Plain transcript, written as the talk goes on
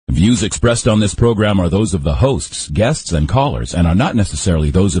views expressed on this program are those of the hosts, guests, and callers, and are not necessarily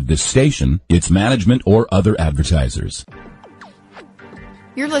those of this station, its management, or other advertisers.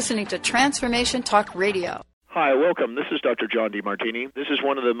 You're listening to Transformation Talk Radio. Hi, welcome. This is Dr. John DeMartini. This is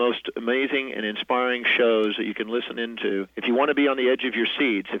one of the most amazing and inspiring shows that you can listen into. If you want to be on the edge of your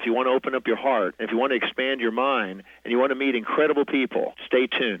seats, if you want to open up your heart, if you want to expand your mind, and you want to meet incredible people, stay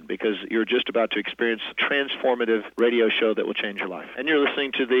tuned because you're just about to experience a transformative radio show that will change your life. And you're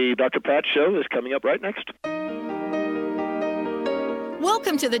listening to the Dr. Pat Show that's coming up right next.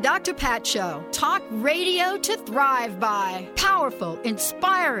 Welcome to the Dr. Pat Show. Talk radio to thrive by. Powerful,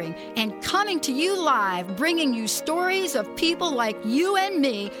 inspiring, and coming to you live, bringing you stories of people like you and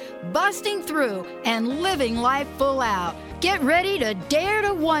me busting through and living life full out. Get ready to dare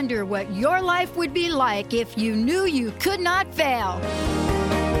to wonder what your life would be like if you knew you could not fail.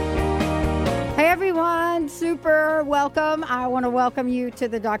 Hey everyone, super welcome. I want to welcome you to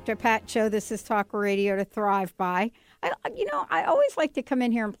the Dr. Pat Show. This is Talk Radio to Thrive By. I always like to come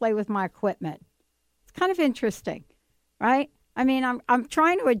in here and play with my equipment. It's kind of interesting, right? I mean, I'm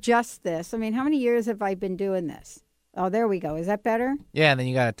trying to adjust this. I mean, how many years have I been doing this? Oh, there we go. Is that better? Yeah, and then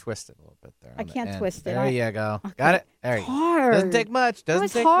you got to twist it a little bit there. I can't twist it. There you go. Okay. Got it? There you go. Hard. Doesn't take much. That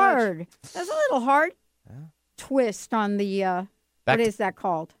was hard. That's a little hard. Yeah. Twist on the, what is that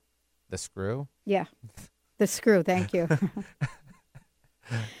called? The screw? Yeah. The screw. Thank you.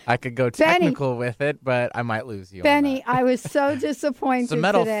 I could go technical with it, but I might lose you. Benny, I was so disappointed. It's a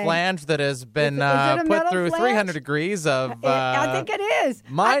metal today. flange that has been put through flange? 300 degrees of. I think it is.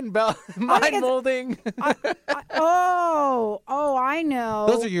 Mind molding. I know.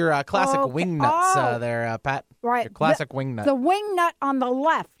 Those are your classic wing nuts there, Pat. Right. Your classic wing nut. The wing nut on the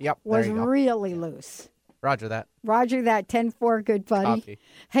left was really loose. Roger that. 10-4, good buddy. Copy.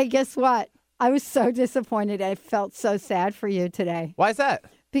 Hey, guess what? I was so disappointed. I felt so sad for you today. Why is that?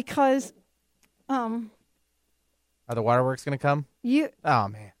 Because, are the waterworks going to come? Oh,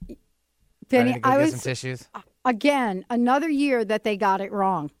 man. Benny, I was, get some tissues? Again, another year that they got it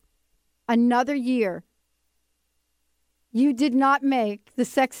wrong. Another year. You did not make the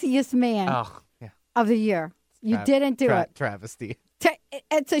sexiest man of the year. You didn't do it. Travesty.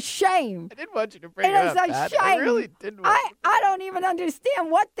 It's a shame. I didn't want you to bring it up, It is a Pat. shame. I really didn't want I don't even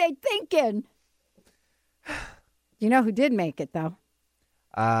understand what they're thinking. You know who did make it, though?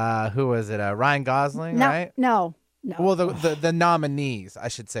 Who was it? Ryan Gosling, right? No. Well, the nominees, I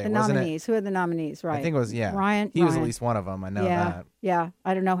should say. The nominees. Who are the nominees, right? I think it was, Ryan. He was at least one of them. I know that. Yeah.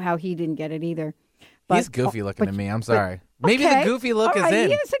 I don't know how he didn't get it either. He's goofy looking to me. I'm sorry. Maybe the goofy look is in.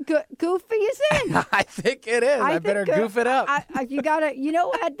 He is goofy is in. I think it is. I better goof it up. You gotta. You know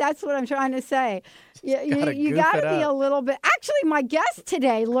what? That's what I'm trying to say. You gotta be a little bit. Actually, my guest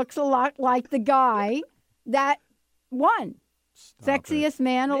today looks a lot like the guy that won sexiest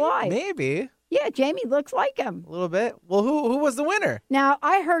man alive. Maybe. Yeah, Jayme looks like him a little bit. Well, who was the winner? Now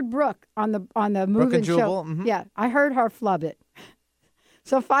I heard Brooke on the moving show. Mm-hmm. Yeah, I heard her flub it.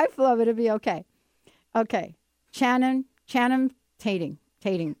 So if I flub it, it'd be okay. Okay, Channing Tatum.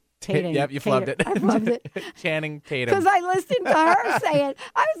 Yep, you flubbed it. I flubbed it. Channing Tatum. Because I listened to her say it.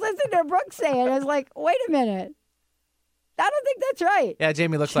 I was listening to Brooke say it. I was like, wait a minute. I don't think that's right. Yeah,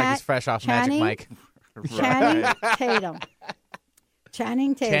 Jayme looks like he's fresh off Magic Mike. Channing Tatum.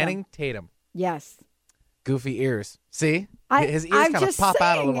 Channing Tatum. Yes. Goofy ears. See? His ears kind of pop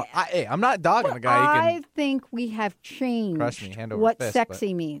out a little. I'm not dogging the guy. I think we have changed crush me, hand over what fist,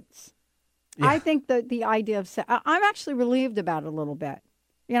 sexy means. Yeah. I think the idea of I'm actually relieved about it a little bit.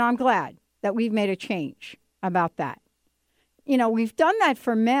 I'm glad that we've made a change about that. We've done that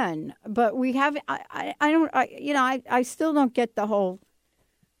for men, but we haven't. I still don't get the whole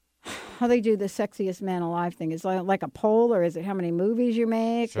how they do the sexiest man alive thing. Is it like a poll, or is it how many movies you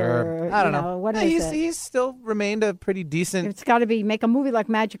make? Sure. Or, I don't know. What is it? He's still remained a pretty decent. It's got to be make a movie like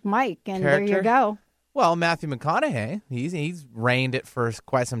Magic Mike, and character. There you go. Well, Matthew McConaughey, he's reigned it for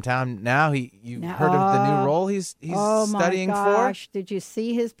quite some time now. You've heard of the new role he's studying for? Oh my gosh! Did you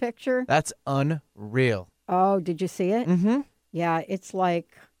see his picture? That's unreal. Oh, did you see it? Mm-hmm. Yeah, it's like,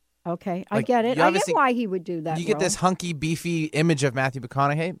 okay, I get it. I get why he would do that. You get this hunky, beefy image of Matthew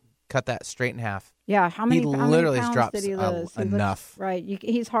McConaughey. Cut that straight in half. Yeah, how many pounds drops did he lose? enough. Right,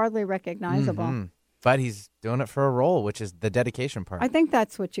 he's hardly recognizable. Mm-hmm. But he's doing it for a role, which is the dedication part. I think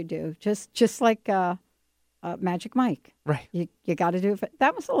that's what you do. Just like Magic Mike. Right. You got to do it.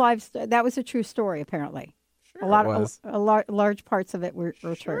 That was that was a true story, apparently. Sure, large parts of it were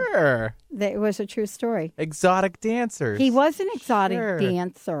true. Sure. It was a true story. Exotic dancers. He was an exotic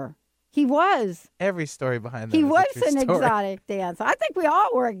dancer. He was. Every story behind that. He was an exotic dancer. I think we all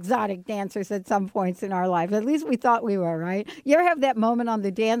were exotic dancers at some points in our life. At least we thought we were, right? You ever have that moment on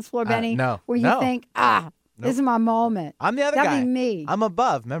the dance floor, Benny? No. Where you think, this is my moment. I'm the other guy. That'd be me. I'm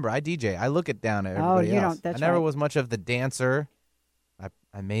above. Remember, I DJ. I look it down at everybody else. Don't. That's I never right. was much of the dancer.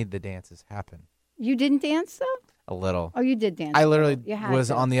 I made the dances happen. You didn't dance, though? A little. Oh, you did dance. I literally was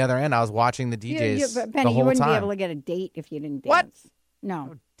on the other end. I was watching the DJs but Benny, the whole you wouldn't time. be able to get a date if you didn't dance. What? No.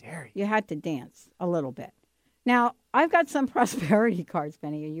 How dare you? You had to dance a little bit. Now, I've got some prosperity cards,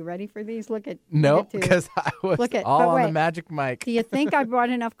 Benny. Are you ready for these? Look at No, because I was all on the magic mic. Do you think I brought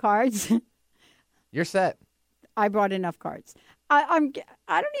enough cards? You're set. I brought enough cards. I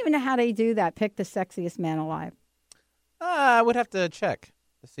don't even know how they do that. Pick the sexiest man alive. I would have to check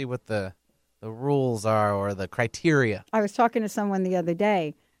to see what the rules are or the criteria. I was talking to someone the other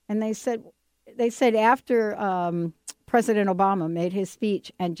day, and they said after President Obama made his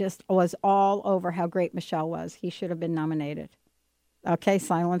speech and just was all over how great Michelle was, he should have been nominated. Okay,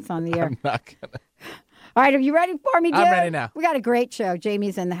 silence on the air. I'm not gonna. All right, are you ready for me, dude? I'm ready now. We got a great show.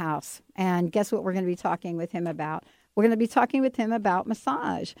 Jayme's in the house. And guess what we're going to be talking with him about? We're going to be talking with him about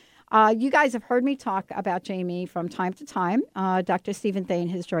massage. You guys have heard me talk about Jayme from time to time. Dr. Stephen Thain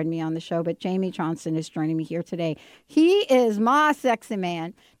has joined me on the show, but Jayme Tronson is joining me here today. He is my sexy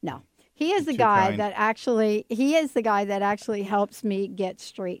man. No. He is the guy that actually helps me get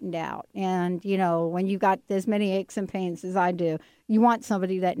straightened out. And, you know, when you got as many aches and pains as I do, you want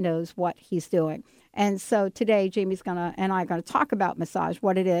somebody that knows what he's doing. And so today, Jayme's and I are gonna talk about massage,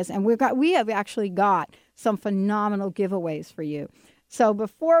 what it is, and we have actually got some phenomenal giveaways for you. So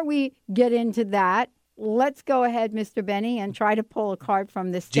before we get into that, let's go ahead, Mr. Benny, and try to pull a card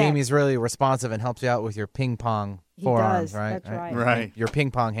from this deck. Jayme's really responsive and helps you out with your ping pong forearms, right? That's right. Right. Your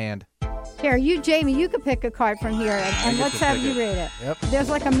ping pong hand. Here, Jayme, you could pick a card from here, and let's have you read it. Yep. There's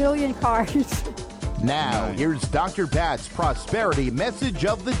like a million cards. Now, here's Dr. Pat's prosperity message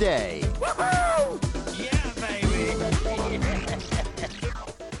of the day.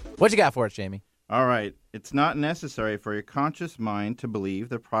 What you got for us, Jayme? All right. It's not necessary for your conscious mind to believe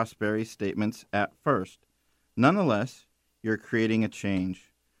the prosperity statements at first. Nonetheless, you're creating a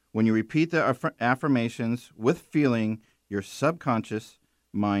change. When you repeat the affirmations with feeling, your subconscious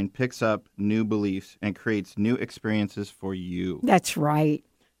mind picks up new beliefs and creates new experiences for you. That's right.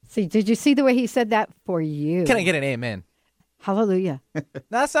 See, did you see the way he said that? For you. Can I get an amen? Hallelujah.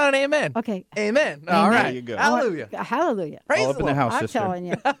 That's not an amen. Okay. Amen. All right. There you go. Hallelujah. Hallelujah. Praise All up the in the Lord. house, I'm sister. telling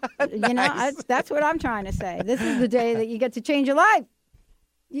you. You know, that's what I'm trying to say. This is the day that you get to change your life.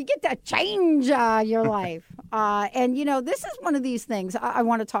 You get to change your life. And, you know, this is one of these things I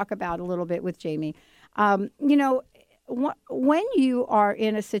want to talk about a little bit with Jayme. You know, when you are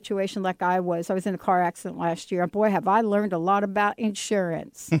in a situation like I was in a car accident last year. Boy, have I learned a lot about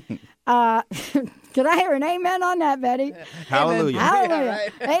insurance. Could I hear an amen on that, Betty? Hallelujah. Hallelujah. Yeah,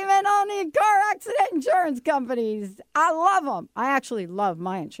 right. Amen on the car accident insurance companies. I love them. I actually love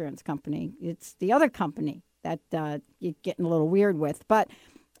my insurance company. It's the other company that you're getting a little weird with. But,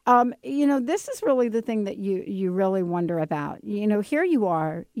 you know, this is really the thing that you really wonder about. You know, here you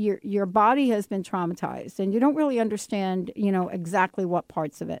are, your body has been traumatized, and you don't really understand, you know, exactly what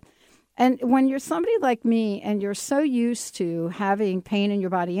parts of it. And when you're somebody like me and you're so used to having pain in your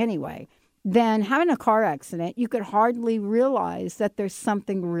body anyway, then having a car accident, you could hardly realize that there's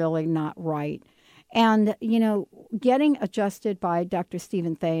something really not right. And, you know, getting adjusted by Dr.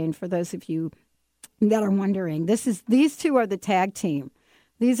 Stephen Thain, for those of you that are wondering, these two are the tag team.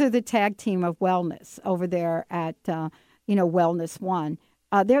 These are the tag team of wellness over there at, you know, WellnessOne.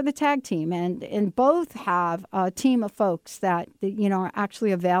 They're the tag team, and both have a team of folks that, you know, are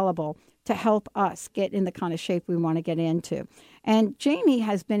actually available to help us get in the kind of shape we want to get into. And Jayme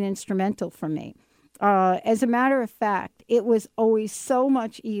has been instrumental for me. As a matter of fact, it was always so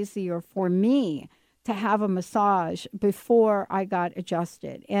much easier for me to have a massage before I got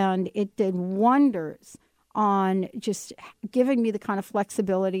adjusted. And it did wonders on just giving me the kind of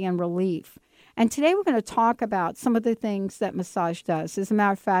flexibility and relief. And today we're going to talk about some of the things that massage does. As a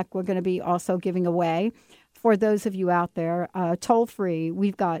matter of fact, we're going to be also giving away, for those of you out there, toll-free,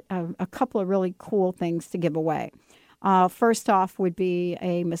 we've got a couple of really cool things to give away. First off would be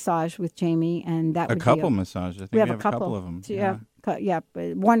a massage with Jayme, and that would be a couple massages. I think we have a couple of them. Yeah,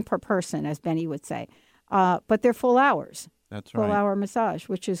 one per person, as Benny would say. But they're full hours. That's right. Full hour massage,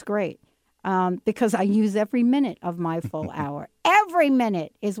 which is great. Because I use every minute of my full hour. Every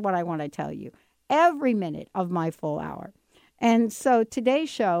minute is what I want to tell you. Every minute of my full hour. And so today's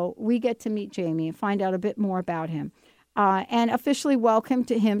show, we get to meet Jayme and find out a bit more about him. and officially welcome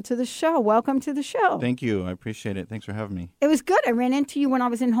him to the show. Welcome to the show. Thank you. I appreciate it. Thanks for having me. It was good. I ran into you when I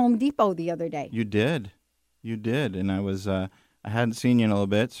was in Home Depot the other day. You did. And I was I hadn't seen you in a little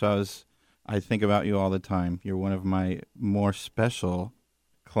bit, so I think about you all the time. You're one of my more special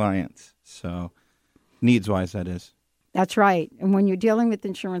clients. So needs-wise, that is. That's right. And when you're dealing with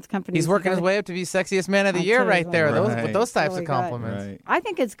insurance companies... He's working his way up to be sexiest man of the year right there, with those types of compliments. Right. I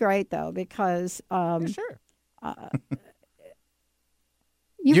think it's great, though, because... Sure.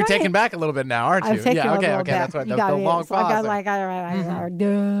 You're taken back a little bit now, aren't you? I'm taking a little bit. That's what the long pause. I got like,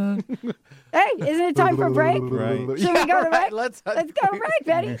 duh. Hey, isn't it time for a break? Right. Should we go to break? Let's go to break,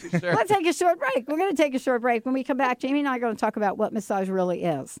 Betty. Sure. Let's take a short break. We're going to take a short break. When we come back, Jayme and I are going to talk about what massage really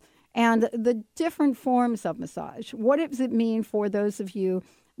is and the different forms of massage. What does it mean for those of you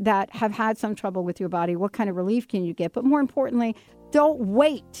that have had some trouble with your body? What kind of relief can you get? But more importantly, don't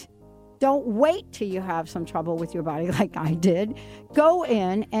wait. Don't wait till you have some trouble with your body like I did. Go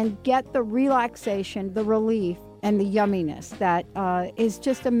in and get the relaxation, the relief, and the yumminess that is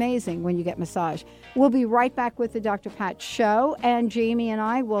just amazing when you get massage. We'll be right back with the Dr. Pat Show, and Jayme and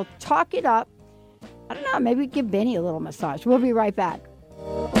I will talk it up. I don't know, maybe give Benny a little massage. We'll be right back.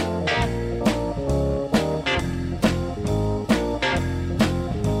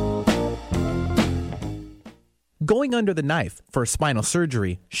 Going under the knife for spinal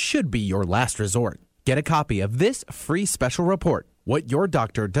surgery should be your last resort. Get a copy of this free special report, What Your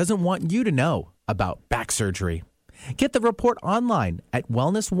Doctor Doesn't Want You to Know About Back Surgery. Get the report online at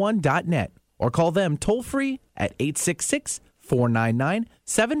wellnessone.net or call them toll-free at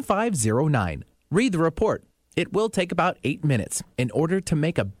 866-499-7509. Read the report. It will take about 8 minutes in order to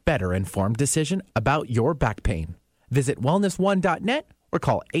make a better informed decision about your back pain. Visit wellnessone.net or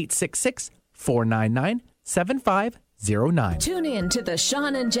call 866-499-7509. Tune in to the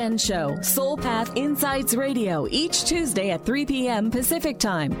Sean and Jen Show, Soul Path Insights Radio, each Tuesday at 3 p.m. Pacific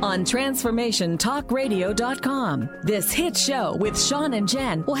Time on TransformationTalkRadio.com. This hit show with Sean and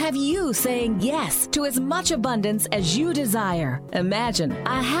Jen will have you saying yes to as much abundance as you desire. Imagine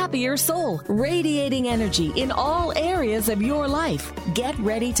a happier soul, radiating energy in all areas of your life. Get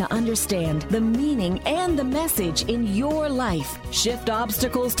ready to understand the meaning and the message in your life. Shift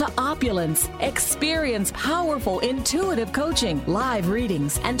obstacles to opulence. Experience powerful, intuitive coaching, live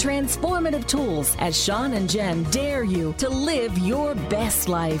readings, and transformative tools as Sean and Jen dare you to live your best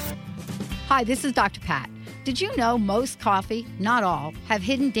life. Hi, this is Dr. Pat. Did you know most coffee, not all, have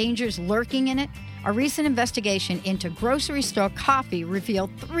hidden dangers lurking in it? A recent investigation into grocery store coffee revealed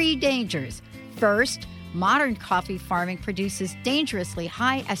 3 dangers. First, modern coffee farming produces dangerously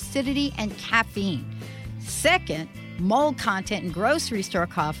high acidity and caffeine. Second, mold content in grocery store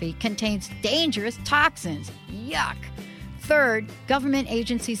coffee contains dangerous toxins. Yuck. Third, government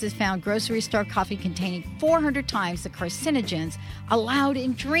agencies have found grocery store coffee containing 400 times the carcinogens allowed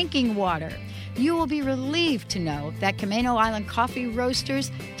in drinking water. You will be relieved to know that Camino Island Coffee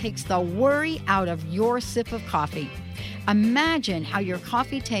Roasters takes the worry out of your sip of coffee. Imagine how your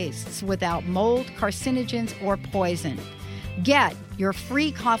coffee tastes without mold, carcinogens, or poison. Get your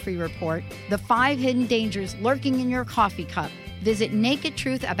free coffee report, The 5 Hidden Dangers Lurking in Your Coffee Cup. Visit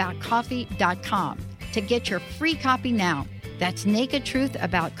nakedtruthaboutcoffee.com to get your free copy now. That's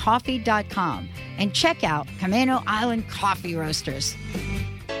nakedtruthaboutcoffee.com. And check out Camino Island Coffee Roasters.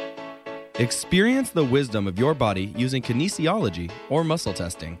 Experience the wisdom of your body using kinesiology or muscle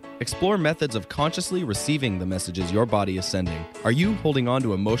testing. Explore methods of consciously receiving the messages your body is sending. Are you holding on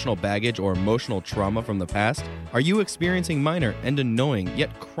to emotional baggage or emotional trauma from the past? Are you experiencing minor and annoying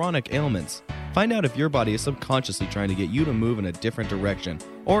yet chronic ailments? Find out if your body is subconsciously trying to get you to move in a different direction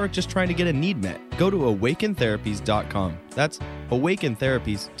or just trying to get a need met. Go to awakentherapies.com. That's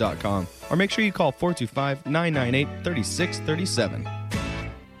awakentherapies.com. Or make sure you call 425-998-3637.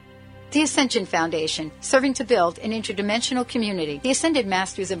 The Ascension Foundation, serving to build an interdimensional community. The Ascended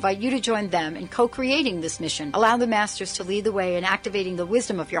Masters invite you to join them in co-creating this mission. Allow the Masters to lead the way in activating the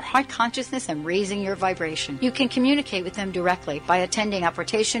wisdom of your heart consciousness and raising your vibration. You can communicate with them directly by attending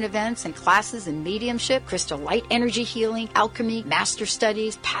apportation events and classes in mediumship, crystal light energy healing, alchemy, master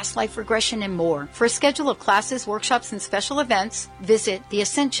studies, past life regression, and more. For a schedule of classes, workshops, and special events, visit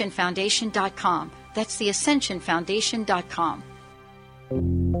theascensionfoundation.com. That's theascensionfoundation.com.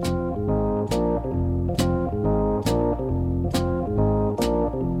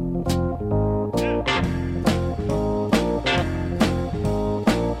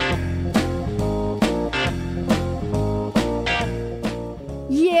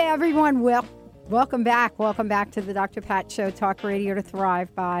 Everyone, welcome back. Welcome back to the Dr. Pat Show, Talk Radio to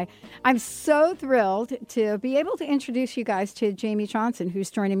Thrive By. I'm so thrilled to be able to introduce you guys to Jayme Tronson,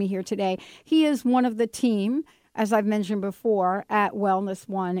 who's joining me here today. He is one of the team as I've mentioned before, at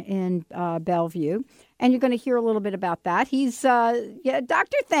WellnessOne in Bellevue. And you're going to hear a little bit about that. He's,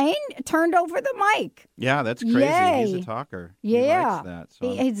 Dr. Thain turned over the mic. Yeah, that's crazy. Yay. He's a talker. Yeah. He likes that.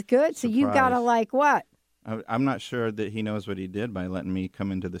 So He's good. So you've got to like what? I'm not sure that he knows what he did by letting me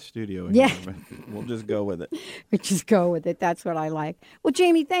come into the studio. Yeah. Here, but we'll just go with it. Just go with it. That's what I like. Well,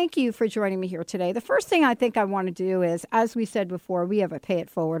 Jayme, thank you for joining me here today. The first thing I think I want to do is, as we said before, we have a Pay It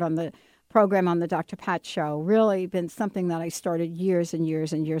Forward on the program on the Dr. Pat Show. Really been something that I started years and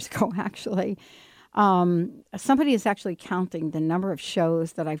years and years ago, actually. Somebody is actually counting the number of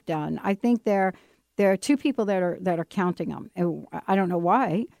shows that I've done. I think there are two people that are counting them. And I don't know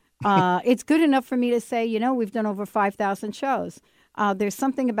why. It's good enough for me to say, we've done over 5,000 shows. There's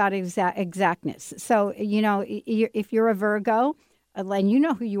something about exactness. So, if you're a Virgo, and you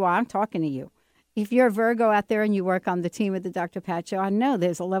know who you are, I'm talking to you. If you're a Virgo out there and you work on the team of the Dr. Pat Show, I know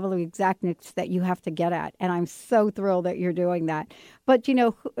there's a level of exactness that you have to get at, and I'm so thrilled that you're doing that. But,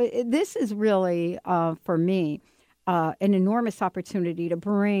 this is really, for me, an enormous opportunity to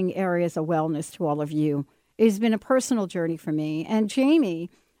bring areas of wellness to all of you. It's been a personal journey for me. And Jayme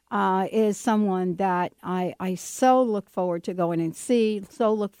is someone that I so look forward to going and see,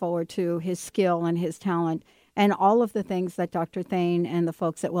 so look forward to his skill and his talent and all of the things that Dr. Thain and the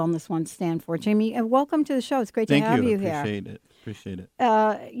folks at WellnessOne stand for. Jayme, welcome to the show. It's great to have you here. Appreciate it.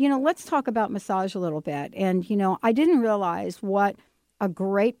 Let's talk about massage a little bit. And, I didn't realize what a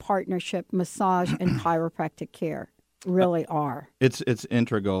great partnership massage and chiropractic care really are. It's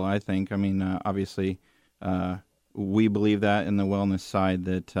integral, I think. I mean, obviously, we believe that in the wellness side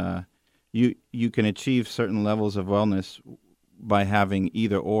that you can achieve certain levels of wellness by having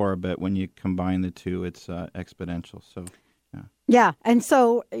either or, but when you combine the two, it's exponential. So, yeah. Yeah, and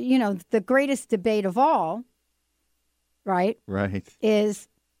so, the greatest debate of all, right, is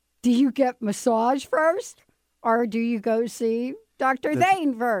do you get massage first or do you go see Dr.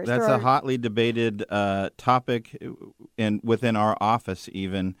 Thain first? That's a hotly debated topic within our office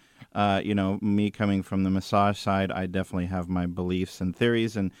even. Me coming from the massage side, I definitely have my beliefs and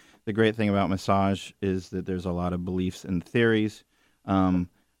theories. And the great thing about massage is that there's a lot of beliefs and theories.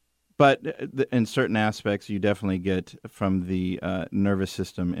 But in certain aspects, you definitely get from the nervous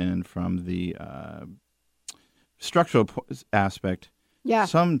system and from the structural aspect. Yeah.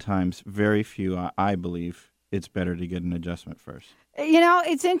 Sometimes, very few, I believe, it's better to get an adjustment first.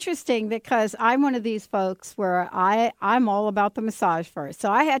 It's interesting because I'm one of these folks where I'm all about the massage first.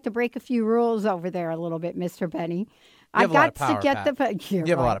 So I had to break a few rules over there a little bit, Mr. Benny. You have a lot of power, Pat. You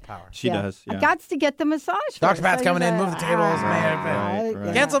have a lot of power. She does. Yeah. I got to get the massage first. Dr. Pat's coming in, move the tables, man.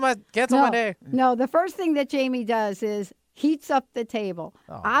 Right. Cancel my day. No, the first thing that Jayme does is heats up the table.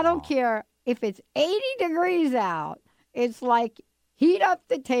 Oh. I don't care if it's 80 degrees out. It's like heat up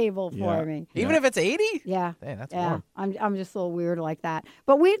the table for me. Even if it's 80? Yeah. Dang, that's warm. I'm just a little weird like that.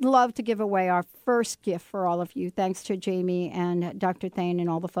 But we'd love to give away our first gift for all of you, thanks to Jayme and Dr. Thain and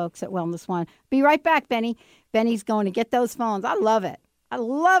all the folks at WellnessOne. Be right back, Benny. Benny's going to get those phones. I love it. I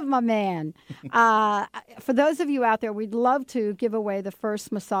love my man. For those of you out there, we'd love to give away the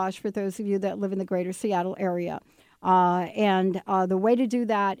first massage for those of you that live in the greater Seattle area. And the way to do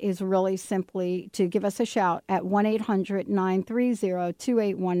that is really simply to give us a shout at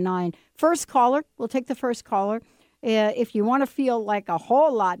 1-800-930-2819. First caller, we'll take the first caller. If you want to feel like a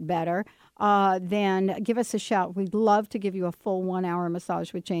whole lot better, then give us a shout. We'd love to give you a full 1 hour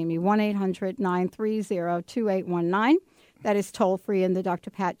massage with Jayme. 1-800-930-2819. That is toll free in the Dr.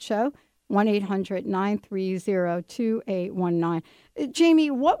 Pat Show. 1-800-930-2819.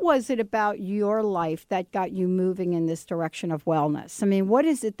 Jayme, what was it about your life that got you moving in this direction of wellness? I mean, what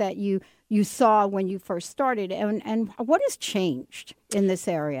is it that you saw when you first started, and what has changed in this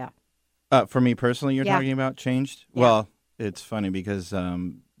area? For me personally, you're talking about changed? Yeah. Well, it's funny because,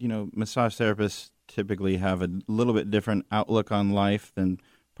 massage therapists typically have a little bit different outlook on life than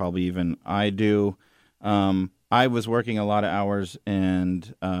probably even I do. I was working a lot of hours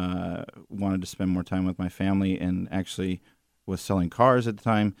and wanted to spend more time with my family, and actually was selling cars at the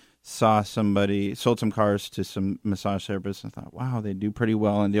time. Sold some cars to some massage therapists, and thought, wow, they do pretty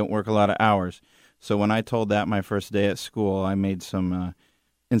well and don't work a lot of hours. So when I told that my first day at school, I made some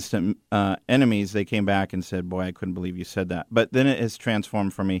instant enemies. They came back and said, boy, I couldn't believe you said that. But then it has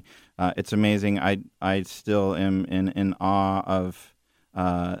transformed for me. It's amazing. I still am in awe of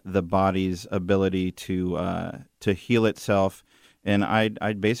the body's ability to heal itself, and I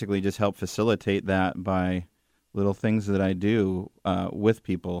basically just help facilitate that by little things that I do with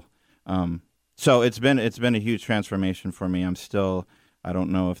people. So it's been a huge transformation for me. I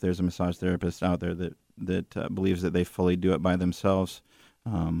don't know if there's a massage therapist out there that believes that they fully do it by themselves.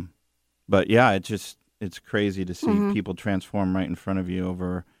 But yeah, it's crazy to see people transform right in front of you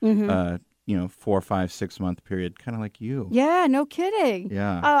over 4, 5, 6 month period, kind of like you. Yeah, no kidding.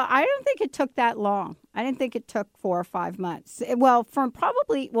 Yeah. I don't think it took that long. I didn't think it took 4 or 5 months. Well,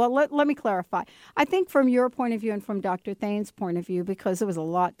 let me clarify. I think from your point of view and from Dr. Thain's point of view, because there was a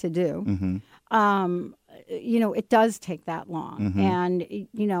lot to do, it does take that long. And,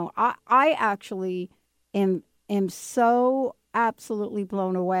 I actually am so absolutely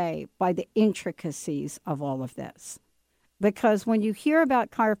blown away by the intricacies of all of this. Because when you hear about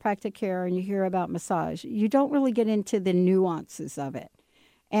chiropractic care and you hear about massage, you don't really get into the nuances of it.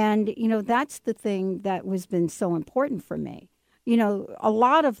 And, that's the thing that has been so important for me. A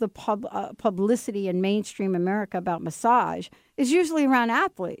lot of the publicity in mainstream America about massage is usually around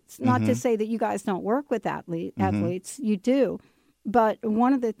athletes. Not to say that you guys don't work with athletes, you do. But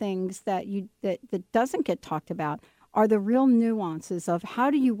one of the things that doesn't get talked about are the real nuances of how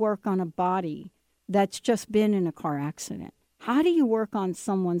do you work on a body that's just been in a car accident? How do you work on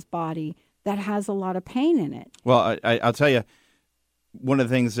someone's body that has a lot of pain in it? Well, I'll tell you, one of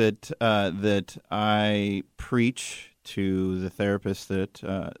the things that I preach to the therapists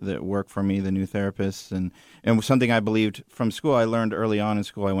that work for me, the new therapists, and something I believed from school. I learned early on in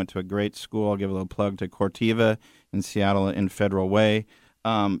school. I went to a great school. I'll give a little plug to Cortiva in Seattle in Federal Way.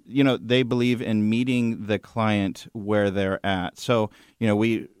 They believe in meeting the client where they're at. So,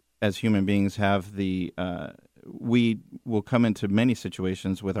 we as human beings have we will come into many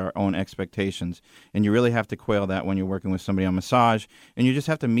situations with our own expectations, and you really have to quail that when you're working with somebody on massage, and you just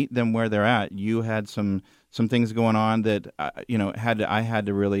have to meet them where they're at. You had some things going on that I had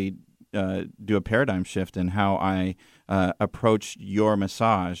to really do a paradigm shift in how I approached your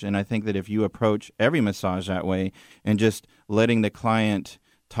massage, and I think that if you approach every massage that way and just letting the client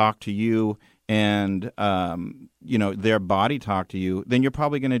talk to you and their body talk to you, then you're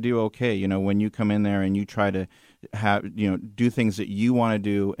probably going to do okay. When you come in there and you try to have do things that you want to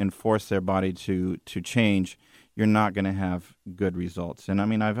do and force their body to change, you're not going to have good results. And I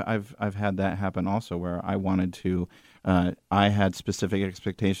mean, I've had that happen also, where I wanted to. I had specific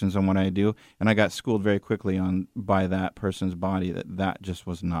expectations on what I do, and I got schooled very quickly by that person's body that just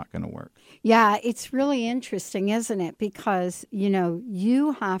was not going to work. Yeah, it's really interesting, isn't it? Because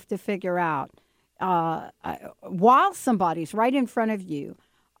you have to figure out while somebody's right in front of you,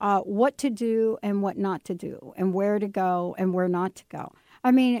 what to do and what not to do, and where to go and where not to go. I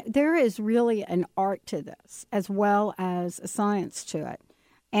mean, there is really an art to this as well as a science to it.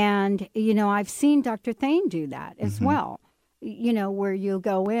 And, I've seen Dr. Thain do that as well, where you'll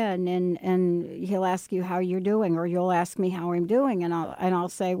go in and he'll ask you how you're doing, or you'll ask me how I'm doing. And I'll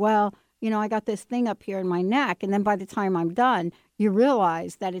say, well, I got this thing up here in my neck. And then by the time I'm done, you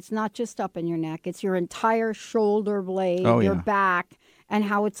realize that it's not just up in your neck. It's your entire shoulder blade, your back, and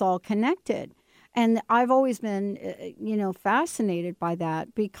how it's all connected. And I've always been, fascinated by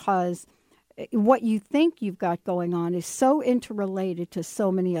that, because what you think you've got going on is so interrelated to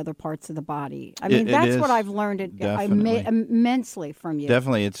so many other parts of the body. I mean, that's what I've learned immensely from you.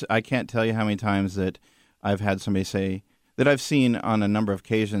 Definitely. I can't tell you how many times that I've had somebody say, that I've seen on a number of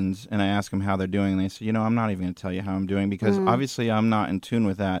occasions, and I ask them how they're doing, and they say, I'm not even going to tell you how I'm doing, because obviously I'm not in tune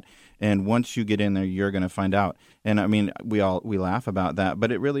with that. And once you get in there, you're going to find out. And I mean, we laugh about that,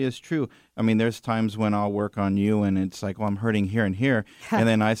 but it really is true. I mean, there's times when I'll work on you and it's like, well, I'm hurting here and here. And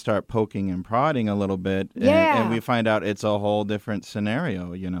then I start poking and prodding a little bit, and we find out it's a whole different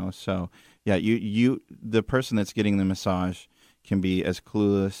scenario, So, yeah, the person that's getting the massage can be as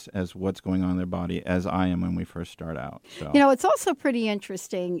clueless as what's going on in their body as I am when we first start out. So. It's also pretty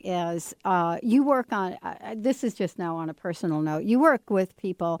interesting is you work on, this is just now on a personal note, you work with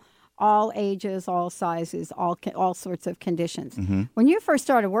people all ages, all sizes, all sorts of conditions. When you first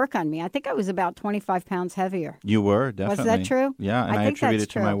started work on me, I think I was about 25 pounds heavier. You were, definitely. Was that true? Yeah, and I attribute it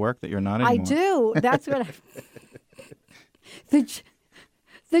to my work that you're not anymore. I do. That's what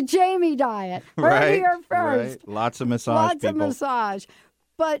the Jayme diet. Right, here first. Right. Lots of massage people. Massage.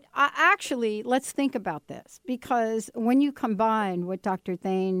 But actually, let's think about this, because when you combine what Dr.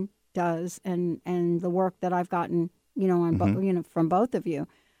 Thain does and the work that I've gotten, from both of you,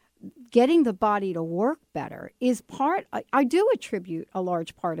 getting the body to work better is part. I do attribute a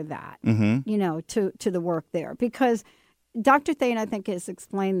large part of that, to the work there, because Dr. Thain, I think, has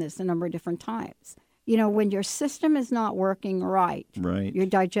explained this a number of different times. When your system is not working right, your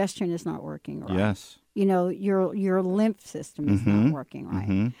digestion is not working right. Yes. Your lymph system is not working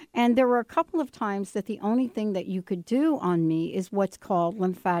right. And there were a couple of times that the only thing that you could do on me is what's called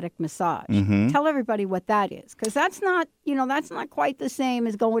lymphatic massage. Tell everybody what that is, because that's not quite the same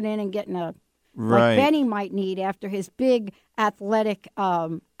as going in and getting like Benny might need after his big athletic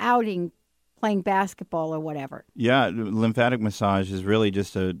outing playing basketball or whatever. Yeah, lymphatic massage is really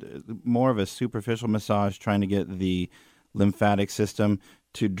just more of a superficial massage, trying to get the lymphatic system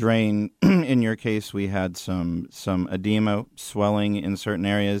to drain. In your case, we had some edema, swelling in certain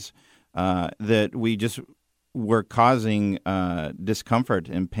areas that we just were causing discomfort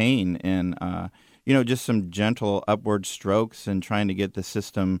and pain, and just some gentle upward strokes and trying to get the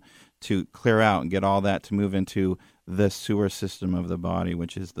system to clear out and get all that to move into the sewer system of the body,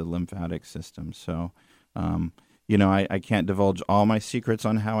 which is the lymphatic system. So, I can't divulge all my secrets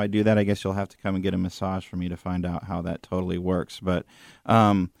on how I do that. I guess you'll have to come and get a massage for me to find out how that totally works. But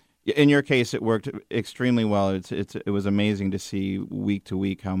in your case, it worked extremely well. It was amazing to see week to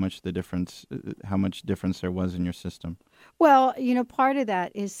week how much difference there was in your system. Well, part of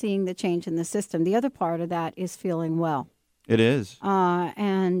that is seeing the change in the system. The other part of that is feeling well. It is.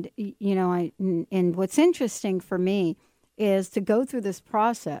 And what's interesting for me is to go through this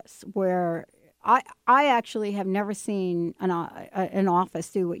process where I actually have never seen an office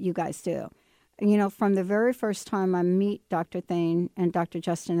do what you guys do. From the very first time I meet Dr. Thain and Dr.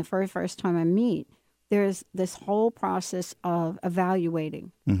 Justin, the very first time I meet, there's this whole process of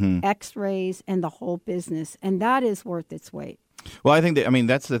evaluating X-rays and the whole business, and that is worth its weight. Well, I think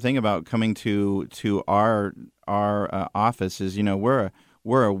that's the thing about coming to our office is we're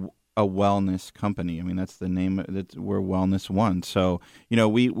a wellness company. I mean, that's the name. We're WellnessOne. So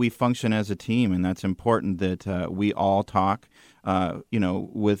we function as a team, and that's important that we all talk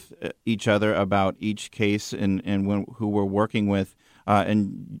with each other about each case and who we're working with.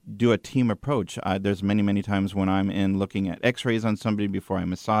 And do a team approach. There's many times when I'm in looking at X-rays on somebody before I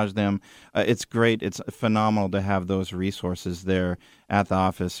massage them. It's great. It's phenomenal to have those resources there at the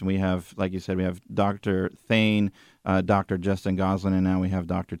office. And we have, like you said, we have Dr. Thain, Dr. Justin Goslin, and now we have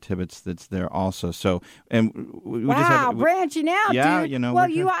Dr. Tibbetts that's there also. So, and we just have, branching out, yeah, dude. Well,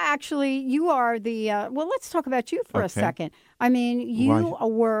 you are the. Well, let's talk about you for a second. I mean, you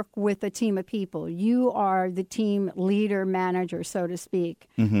work with a team of people. You are the team leader, manager, so to speak.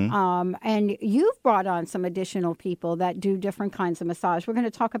 And you've brought on some additional people that do different kinds of massage. We're going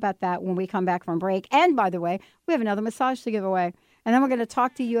to talk about that when we come back from break. And by the way, we have another massage to give away. And then we're going to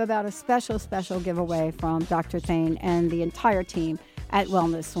talk to you about a special giveaway from Dr. Thain and the entire team at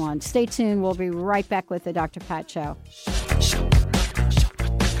WellnessOne. Stay tuned. We'll be right back with the Dr. Pat Show.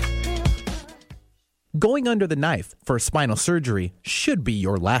 Going under the knife for spinal surgery should be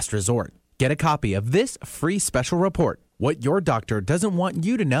your last resort. Get a copy of this free special report, What Your Doctor Doesn't Want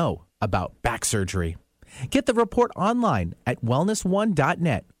You to Know About Back Surgery. Get the report online at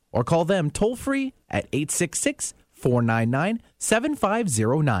wellnessone.net or call them toll-free at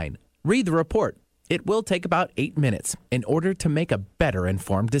 866-499-7509. Read the report. It will take about 8 minutes in order to make a better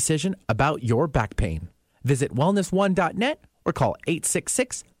informed decision about your back pain. Visit wellnessone.net or call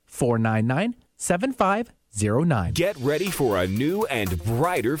 866-499-7509. Get ready for a new and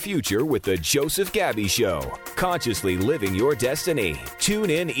brighter future with the Joseph Gabby Show. Consciously living your destiny. Tune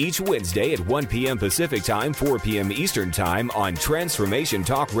in each Wednesday at 1 p.m. Pacific Time, 4 p.m. Eastern Time on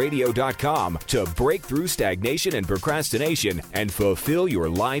TransformationTalkRadio.com to break through stagnation and procrastination and fulfill your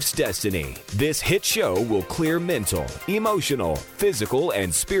life's destiny. This hit show will clear mental, emotional, physical,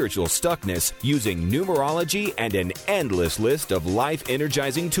 and spiritual stuckness using numerology and an endless list of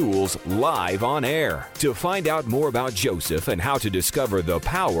life-energizing tools live on air. To find out more about Joseph and how to discover the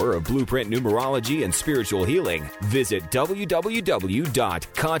power of blueprint numerology and spiritual healing, visit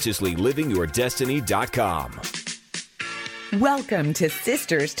www.consciouslylivingyourdestiny.com. Welcome to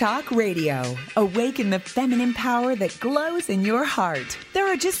Sisters Talk Radio. Awaken the feminine power that glows in your heart.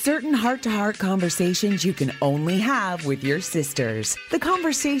 There are just certain heart-to-heart conversations you can only have with your sisters. The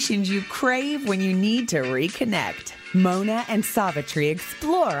conversations you crave when you need to reconnect. Mona and Savitri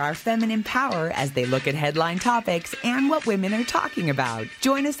explore our feminine power as they look at headline topics and what women are talking about.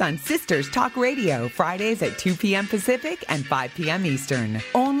 Join us on Sisters Talk Radio, Fridays at 2 p.m. Pacific and 5 p.m. Eastern.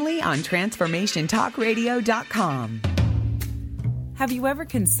 Only on TransformationTalkRadio.com. Have you ever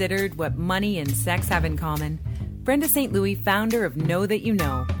considered what money and sex have in common? Brenda St. Louis, founder of Know That You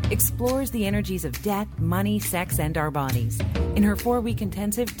Know, explores the energies of debt, money, sex, and our bodies. In her 4-week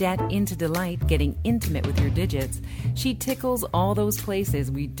intensive Debt into Delight, Getting Intimate with Your Digits, she tickles all those places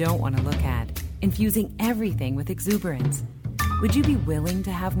we don't want to look at, infusing everything with exuberance. Would you be willing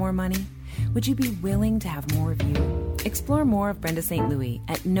to have more money? Would you be willing to have more of you? Explore more of Brenda St. Louis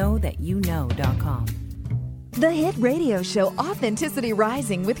at knowthatyouknow.com. The hit radio show Authenticity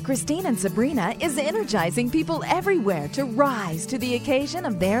Rising with Christine and Sabrina is energizing people everywhere to rise to the occasion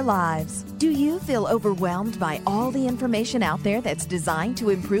of their lives. Do you feel overwhelmed by all the information out there that's designed to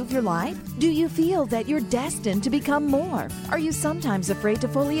improve your life? Do you feel that you're destined to become more? Are you sometimes afraid to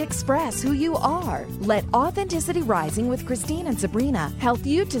fully express who you are? Let Authenticity Rising with Christine and Sabrina help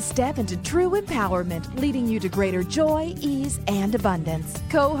you to step into true empowerment, leading you to greater joy, ease, and abundance.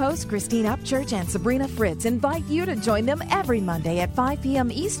 Co-host Christine Upchurch and Sabrina Fritz invite you to join them every Monday at 5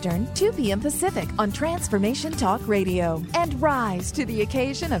 p.m. Eastern, 2 p.m. Pacific on Transformation Talk Radio, and rise to the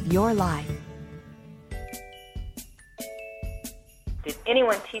occasion of your life. Did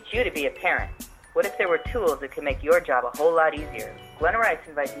anyone teach you to be a parent? What if there were tools that could make your job a whole lot easier? Glenna Rice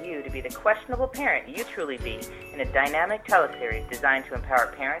invites you to be the questionable parent you truly be in a dynamic teleseries designed to empower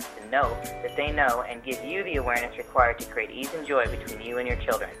parents to know that they know and give you the awareness required to create ease and joy between you and your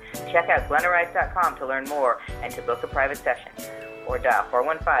children. Check out GlennaRice.com to learn more and to book a private session. Or dial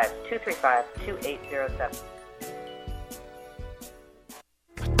 415-235-2807.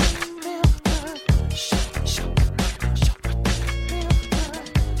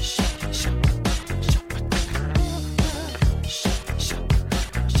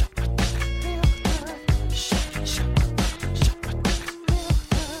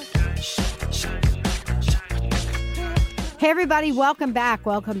 Hey, everybody, welcome back.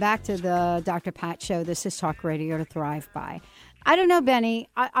 Welcome back to the Dr. Pat Show. This is Talk Radio to Thrive By. I don't know, Benny.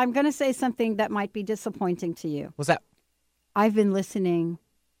 I'm going to say something that might be disappointing to you. What's that? I've been listening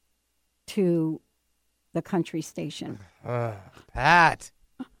to the country station. Pat.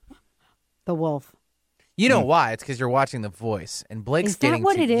 The Wolf. You know why? It's because you're watching The Voice. And Blake's getting to you.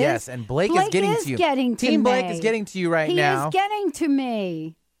 Is that what it is? Yes, and Blake is getting to you. Getting to Team me. Blake is getting to you right now. He is getting to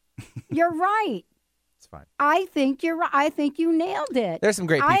me. You're right. It's fine. I think you're right. I think you nailed it. There's some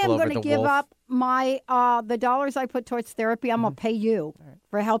great people over at The Wolf. I am going to give up my the dollars I put towards therapy. I'm going to pay you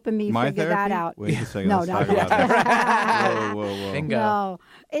for helping me figure that out. Wait a second. No, let's no, talk no. about that. Whoa. Bingo. No,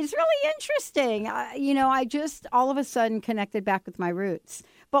 it's really interesting. I just all of a sudden connected back with my roots.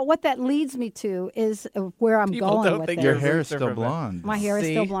 But what that leads me to is where I'm going with it. Your hair is still blonde. My hair is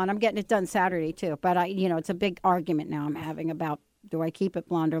still blonde. I'm getting it done Saturday too. But it's a big argument now I'm having about, do I keep it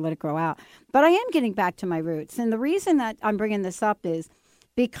blonde or let it grow out? But I am getting back to my roots. And the reason that I'm bringing this up is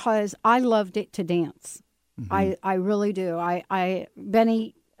because I loved it to dance. Mm-hmm. I really do.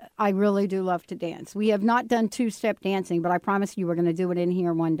 Benny, I really do love to dance. We have not done two-step dancing, but I promise you we're going to do it in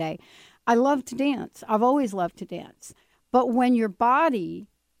here one day. I love to dance. I've always loved to dance. But when your body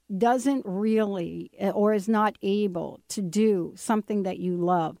doesn't really or is not able to do something that you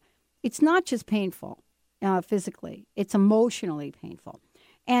love, it's not just painful. Physically, it's emotionally painful.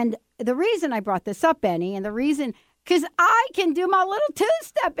 And the reason I brought this up, Benny, and the reason, because I can do my little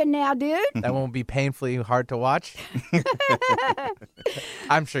two-stepping now, dude. That won't be painfully hard to watch.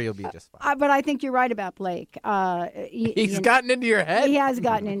 I'm sure you'll be just fine. But I think you're right about Blake. He's gotten into your head. He has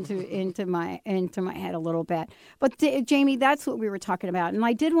gotten into my head a little bit. But Jayme, that's what we were talking about, and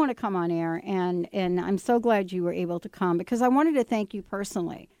I did want to come on air, and I'm so glad you were able to come because I wanted to thank you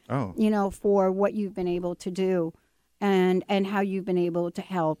personally. Oh. For what you've been able to do and how you've been able to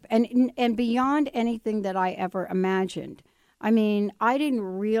help. And beyond anything that I ever imagined. I mean, I didn't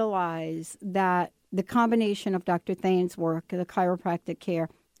realize that the combination of Dr. Thain's work, the chiropractic care,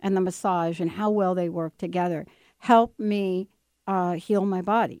 and the massage and how well they work together helped me heal my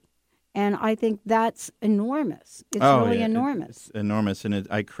body. And I think that's enormous. It's really enormous. It's enormous. And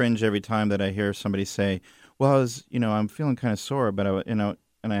I cringe every time that I hear somebody say, well, I'm feeling kind of sore, but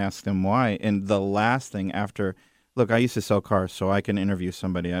and I ask them why. And the last thing after, look, I used to sell cars, so I can interview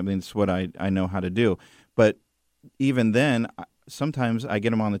somebody. I mean, it's what I know how to do. But even then, sometimes I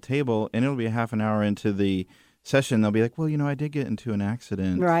get them on the table, and it'll be a half an hour into the session. They'll be like, well, I did get into an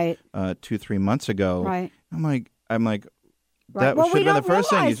accident 2-3 months ago. Right. I'm like, right. That should have been the first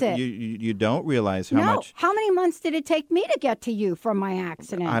thing. You don't realize how much. How many months did it take me to get to you from my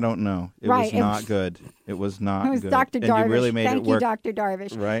accident? I don't know. It was not good. It was not good. It was Dr. Darvish. And you really made Thank it work. you, Dr.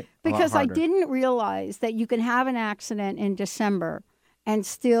 Darvish. Right. Because I didn't realize that you can have an accident in December and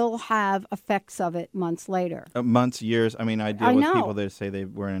still have effects of it months later. Months, years. I mean, I deal with people that say they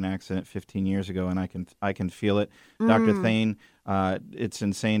were in an accident 15 years ago, and I can feel it. Dr. Thain, it's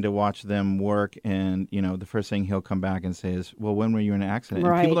insane to watch them work, and the first thing he'll come back and say is, "Well, when were you in an accident?"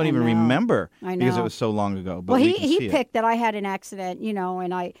 And people don't even remember because it was so long ago. But he picked that I had an accident,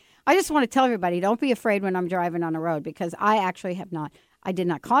 and I just want to tell everybody, don't be afraid when I'm driving on the road because I actually have not. I did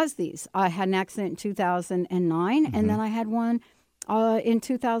not cause these. I had an accident in 2009, and then I had one in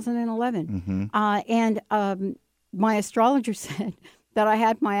 2011. And my astrologer said that I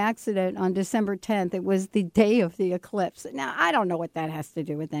had my accident on December 10th. It was the day of the eclipse. Now, I don't know what that has to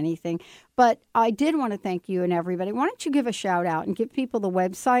do with anything, but I did want to thank you and everybody. Why don't you give a shout out and give people the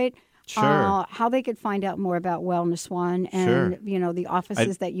website, Sure. how they could find out more about WellnessOne and, the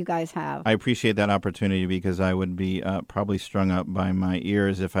offices that you guys have. I appreciate that opportunity because I would be probably strung up by my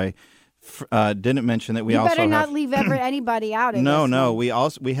ears if I didn't mention that we also have... You better not leave anybody out of No, this no.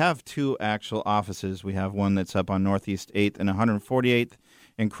 one. We have two actual offices. We have one that's up on Northeast 8th and 148th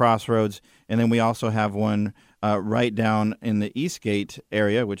in Crossroads, and then we also have one right down in the Eastgate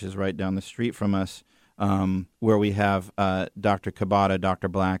area, which is right down the street from us, where we have Dr. Kabata, Dr.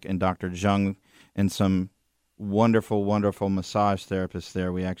 Black, and Dr. Jung, and some wonderful, wonderful massage therapists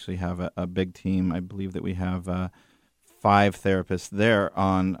there. We actually have a big team. I believe that we have 5 therapists there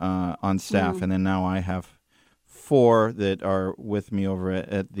on staff, and then now I have 4 that are with me over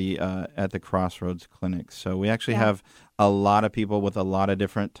at the Crossroads Clinic. So we actually have a lot of people with a lot of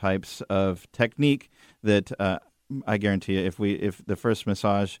different types of technique that I guarantee you, if the first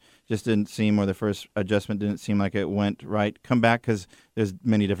massage just didn't seem, or the first adjustment didn't seem like it went right, come back, because there's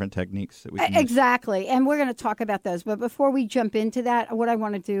many different techniques that we can use. Exactly, and we're going to talk about those. But before we jump into that, what I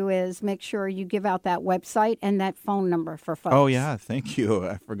want to do is make sure you give out that website and that phone number for folks. Oh, yeah, thank you.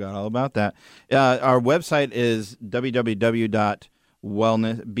 I forgot all about that. Our website is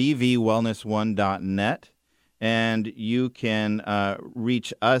www.bvwellnessone.net, and you can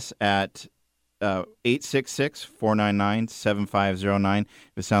reach us at 866-499-7509. If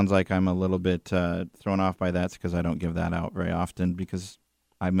it sounds like I'm a little bit thrown off by that, it's because I don't give that out very often, because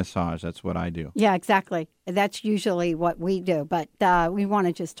I massage. That's what I do. Yeah, exactly. That's usually what we do. But we want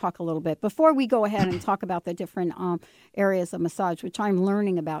to just talk a little bit before we go ahead and talk about the different areas of massage, which I'm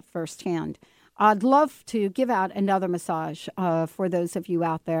learning about firsthand. I'd love to give out another massage for those of you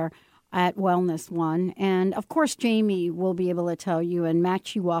out there at WellnessOne. And, of course, Jayme will be able to tell you and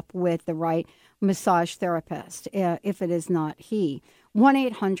match you up with the right massage therapist, if it is not he.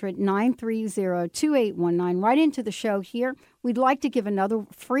 1-800-930-2819. Right into the show here. We'd like to give another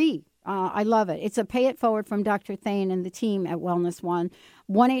free, I love it. It's a pay it forward from Dr. Thain and the team at WellnessOne.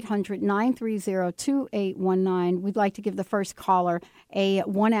 1-800-930-2819. We'd like to give the first caller a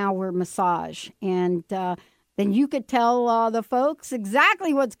 1-hour massage. And then you could tell the folks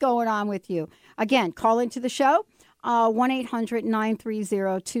exactly what's going on with you. Again, call into the show,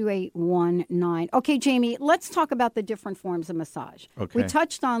 1-800-930-2819. Okay, Jayme, let's talk about the different forms of massage. Okay. We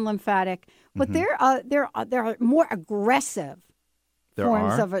touched on lymphatic, but there are more aggressive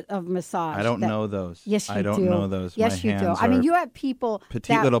forms of massage. I don't know those. Yes, you do. I don't know those. Yes, My you do. hands I mean, are you have people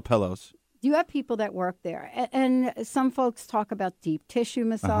petite little pillows. You have people that work there, and some folks talk about deep tissue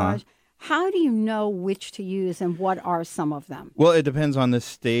massage. How do you know which to use, and what are some of them? Well, it depends on the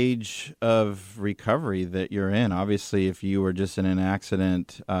stage of recovery that you're in. Obviously, if you were just in an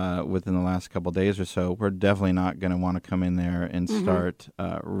accident within the last couple of days or so, we're definitely not going to want to come in there and start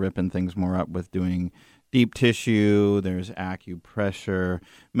ripping things more up with doing deep tissue. There's acupressure,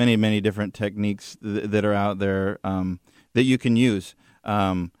 many, many different techniques that are out there that you can use.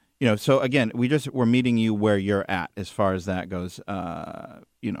 So again, we're meeting you where you're at as far as that goes.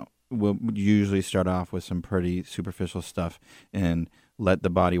 We'll usually start off with some pretty superficial stuff and let the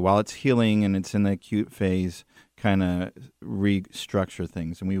body, while it's healing and it's in the acute phase, kind of restructure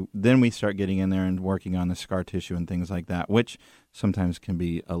things. And then we start getting in there and working on the scar tissue and things like that, which sometimes can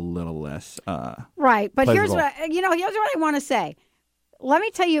be a little less right. But pleasurable. here's what I want to say. Let me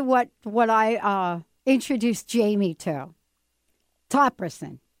tell you what I introduced Jayme to.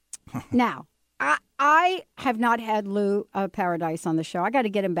 Topricin. Now, I have not had Lou Paradise on the show. I got to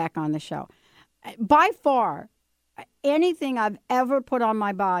get him back on the show. By far, anything I've ever put on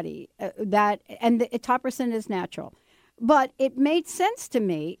my body Topricin is natural, but it made sense to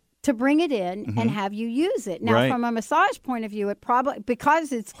me to bring it in and have you use it. Now, from a massage point of view, it probably,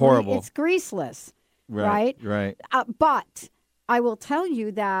 because it's horrible, it's greaseless, right? But I will tell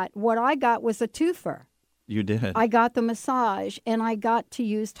you that what I got was a twofer. You did. I got the massage, and I got to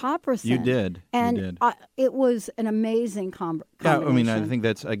use Topricin. You did. And it was an amazing combination. Yeah, I mean, I think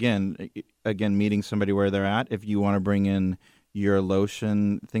that's, again, meeting somebody where they're at. If you want to bring in your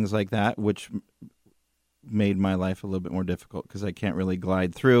lotion, things like that, which made my life a little bit more difficult because I can't really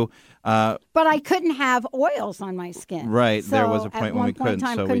glide through. But I couldn't have oils on my skin. Right. So there was a point when we couldn't.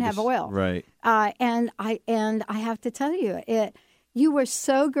 I couldn't have oil. Right. And I have to tell you, you were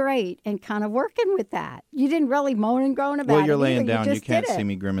so great and kind of working with that. You didn't really moan and groan about it. Well, you're laying down. You can't see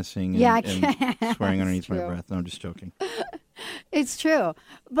me grimacing and swearing underneath my breath. No, I'm just joking. It's true.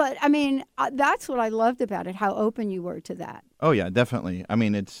 But, I mean, that's what I loved about it, how open you were to that. Oh, yeah, definitely. I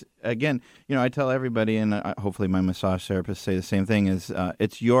mean, it's, again, I tell everybody, and hopefully my massage therapists say the same thing, is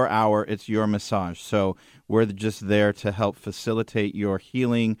it's your hour, it's your massage. So we're just there to help facilitate your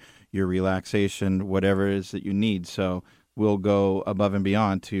healing, your relaxation, whatever it is that you need. So we'll go above and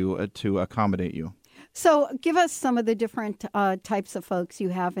beyond to accommodate you. So give us some of the different types of folks you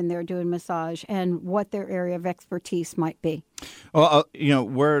have in there doing massage and what their area of expertise might be. Well,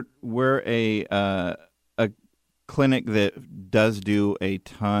 we're a clinic that does do a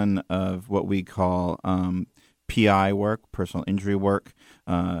ton of what we call PI work, personal injury work,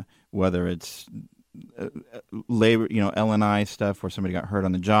 whether it's labor, L&I stuff where somebody got hurt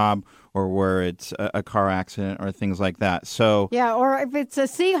on the job, or where it's a car accident or things like that. So yeah, or if it's the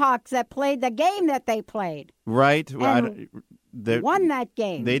Seahawks that played the game that they played, right? And won that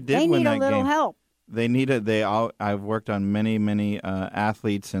game. They did. They win need that a little game. help. They need it. I've worked on many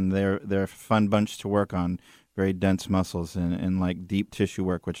athletes, and they're a fun bunch to work on. Very dense muscles and like deep tissue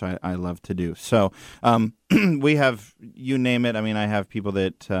work, which I love to do. So we have, you name it. I mean, I have people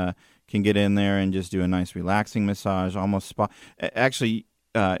that can get in there and just do a nice relaxing massage, almost spa. Actually,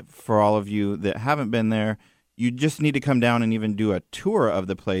 for all of you that haven't been there, you just need to come down and even do a tour of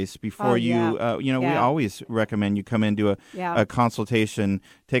the place before we always recommend you come in, do a consultation,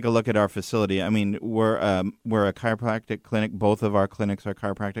 take a look at our facility. I mean, we're a chiropractic clinic. Both of our clinics are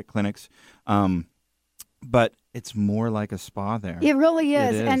chiropractic clinics. But it's more like a spa there. It really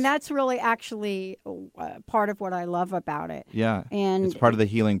is. And that's really actually part of what I love about it. Yeah, and it's part of the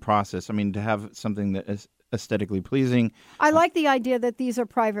healing process. I mean, to have something that is aesthetically pleasing. I like the idea that these are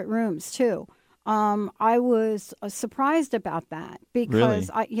private rooms, too. I was surprised about that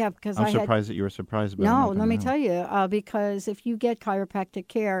because really? I'm surprised that you were surprised about it. No, let me tell you, because if you get chiropractic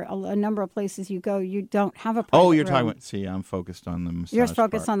care, a number of places you go, you don't have a private you're room. talking about, see, I'm focused on the massage. You're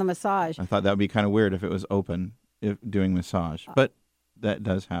focused part. on the massage. I thought that would be kind of weird if it was open, doing massage, but that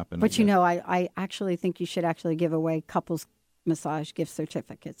does happen. But I actually think you should actually give away couples massage gift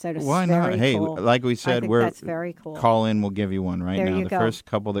certificates. That is Why not? Hey, cool. like we said, that's very cool. Call in, we'll give you one right there now. You the go. First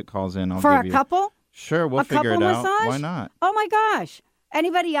couple that calls in, I'll for give you. For a couple? Sure, we'll figure it out. Massage? Why not? Oh my gosh!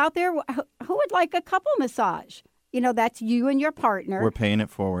 Anybody out there who would like a couple massage? That's you and your partner. We're paying it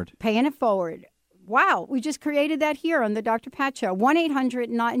forward. Paying it forward. Wow, we just created that here on the Dr. Pat Show.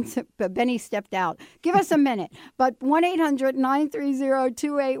 1-800-9... Benny stepped out. Give us a minute. But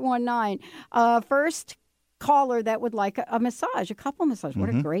 1-800-930-2819. First caller that would like a massage, a couple massage. What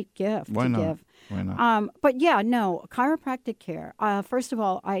a great gift Why to not? give. Why not? But yeah, no, chiropractic care. First of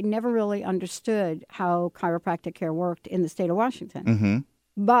all, I never really understood how chiropractic care worked in the state of Washington. Mm-hmm.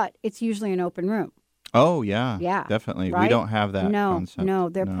 But it's usually an open room. Oh, yeah. Yeah. Definitely. Right? We don't have that concept. No,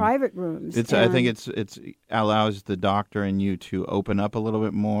 they're private rooms. I think it's allows the doctor and you to open up a little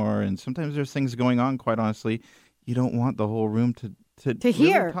bit more. And sometimes there's things going on, quite honestly, you don't want the whole room to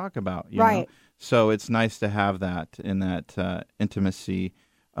hear. Really talk about. You right. know? So it's nice to have that in that intimacy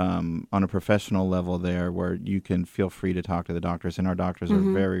on a professional level there where you can feel free to talk to the doctors, and our doctors are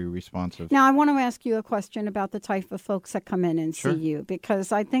very responsive. Now, I want to ask you a question about the type of folks that come in and see you,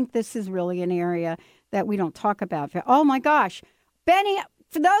 because I think this is really an area that we don't talk about. Oh, my gosh. Benny,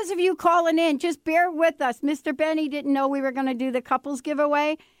 for those of you calling in, just bear with us. Mr. Benny didn't know we were going to do the couples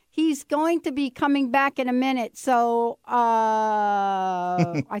giveaway. He's going to be coming back in a minute, so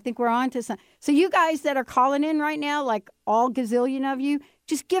I think we're on to something. So you guys that are calling in right now, like all gazillion of you,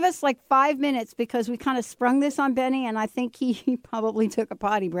 just give us like 5 minutes because we kind of sprung this on Benny, and I think he probably took a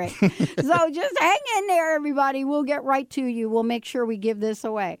potty break. So just hang in there, everybody. We'll get right to you. We'll make sure we give this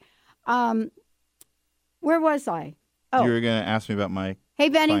away. Where was I? Oh, you were going to ask me about my Hey,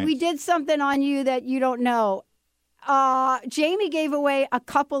 Benny, clients. We did something on you that you don't know. Jayme gave away a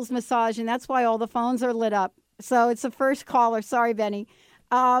couples massage, and that's why all the phones are lit up. So it's the first caller. Sorry, Benny.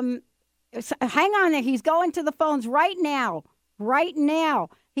 Hang on there. He's going to the phones right now. Right now.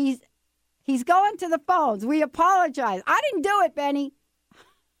 He's going to the phones. We apologize. I didn't do it, Benny.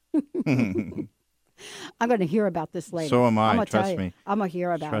 I'm going to hear about this later. So am I. Trust me. I'm going to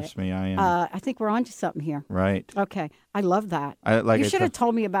hear about it. Trust me, I am. I think we're on to something here. Right. Okay. I love that. You should have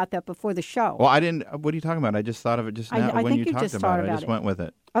told me about that before the show. Well, I didn't. What are you talking about? I just thought of it just now when you talked about it. I just went with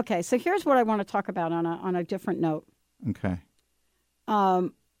it. Okay. So here's what I want to talk about on a different note. Okay.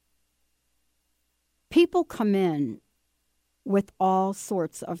 People come in with all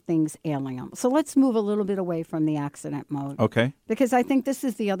sorts of things ailing them. So let's move a little bit away from the accident mode. Okay. Because I think this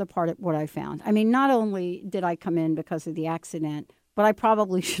is the other part of what I found. I mean, not only did I come in because of the accident, but I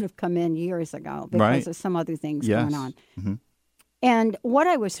probably should have come in years ago because of some other things going on. And what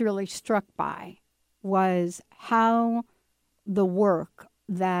I was really struck by was how the work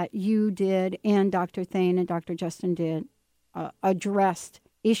that you did and Dr. Thain and Dr. Justin did addressed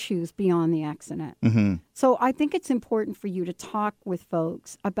issues beyond the accident. Mm-hmm. So I think it's important for you to talk with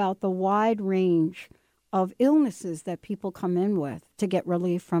folks about the wide range of illnesses that people come in with to get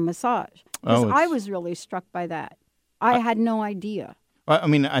relief from massage. Because I was really struck by that. I had no idea. I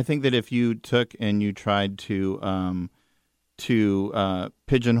mean, I think that if you took and you tried to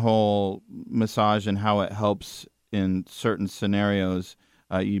pigeonhole massage and how it helps in certain scenarios,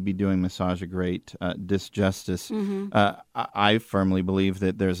 you'd be doing massage a great disjustice. Mm-hmm. I firmly believe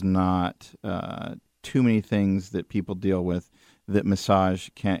that there's not too many things that people deal with that massage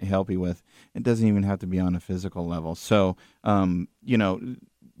can't help you with. It doesn't even have to be on a physical level. So,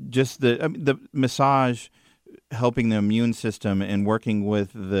 just the massage helping the immune system and working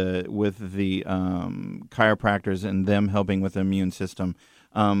with the chiropractors and them helping with the immune system.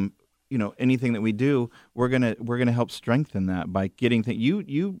 Anything that we do, we're gonna help strengthen that by getting things.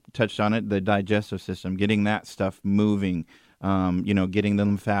 You touched on it, the digestive system, getting that stuff moving. Getting the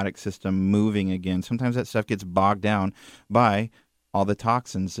lymphatic system moving again. Sometimes that stuff gets bogged down by all the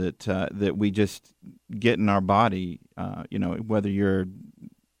toxins that we just get in our body. Whether you're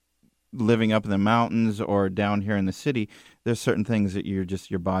living up in the mountains or down here in the city, there's certain things that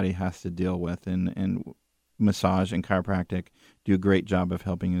your body has to deal with, and massage and chiropractic do a great job of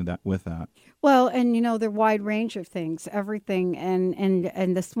helping you with that. Well, and the wide range of things, everything,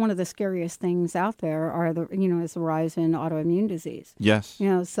 and this one of the scariest things out there are is the rise in autoimmune disease. Yes.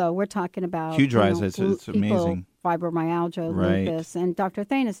 So we're talking about huge rise. It's amazing. Fibromyalgia, right. Lupus, and Dr.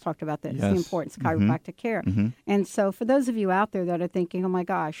 Thain has talked about this, the importance of chiropractic care. Mm-hmm. And so for those of you out there that are thinking, oh my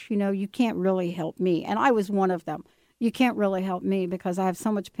gosh, you can't really help me, and I was one of them. You can't really help me because I have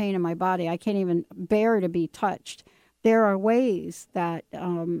so much pain in my body. I can't even bear to be touched. There are ways that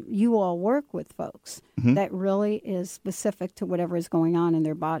you all work with folks that really is specific to whatever is going on in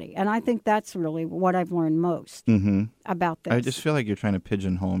their body. And I think that's really what I've learned most about this. I just feel like you're trying to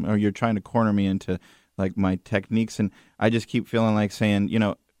pigeonhole me, or you're trying to corner me into like my techniques. And I just keep feeling like saying,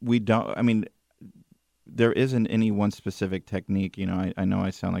 there isn't any one specific technique. I know I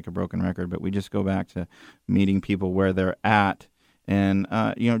sound like a broken record, but we just go back to meeting people where they're at. And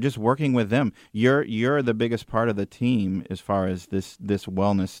just working with them. You're the biggest part of the team as far as this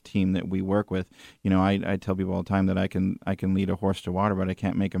wellness team that we work with. I tell people all the time that I can lead a horse to water, but I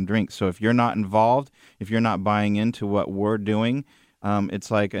can't make them drink. So if you're not involved, if you're not buying into what we're doing,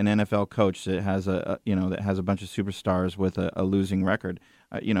 it's like an NFL coach that has a bunch of superstars with a losing record.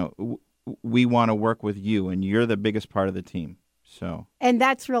 We want to work with you, and you're the biggest part of the team. And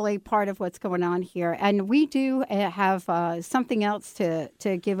that's really part of what's going on here. And we do have something else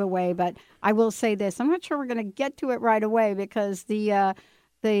to give away, but I will say this. I'm not sure we're going to get to it right away because the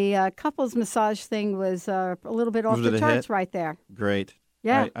couples massage thing was a little bit off the charts right there. Great.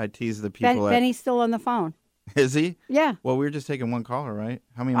 Yeah. I tease the people. Benny's still on the phone. Is he? Yeah. Well, we were just taking one caller, right?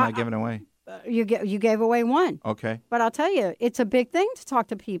 How many am I giving away? You gave away one. Okay. But I'll tell you, it's a big thing to talk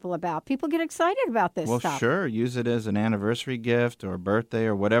to people about. People get excited about this stuff. Well, sure. Use it as an anniversary gift or birthday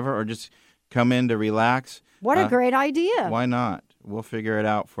or whatever, or just come in to relax. What a great idea. Why not? We'll figure it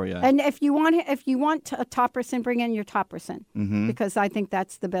out for you. And if you want a top person, bring in your top person, because I think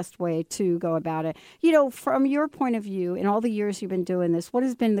that's the best way to go about it. From your point of view, in all the years you've been doing this, what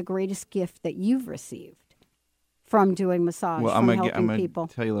has been the greatest gift that you've received from doing massage, well, from I'm helping gonna people?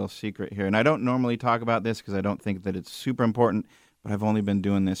 Tell you a little secret here. And I don't normally talk about this because I don't think that it's super important, but I've only been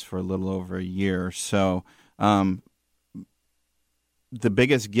doing this for a little over a year or so. The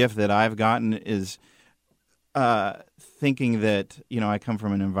biggest gift that I've gotten is thinking that, I come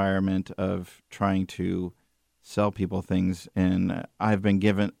from an environment of trying to sell people things, and I've been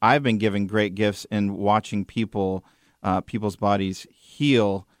given great gifts in watching people's bodies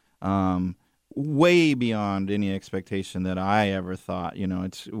heal way beyond any expectation that I ever thought.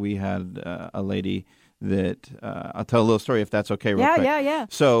 We had a lady that I'll tell a little story if that's okay. Real quick. Yeah.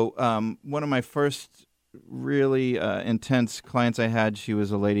 So one of my first really intense clients I had, she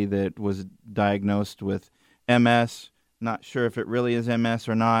was a lady that was diagnosed with MS. Not sure if it really is MS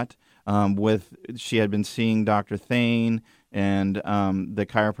or not. She had been seeing Dr. Thain and the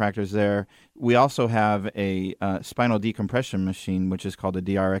chiropractors there. We also have a spinal decompression machine, which is called a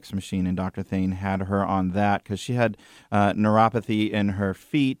DRX machine, and Dr. Thain had her on that because she had neuropathy in her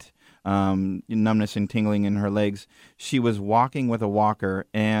feet, numbness and tingling in her legs. She was walking with a walker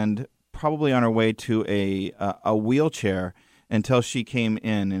and probably on her way to a wheelchair until she came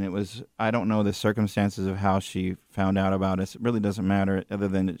in, and it was, I don't know the circumstances of how she found out about us. It really doesn't matter other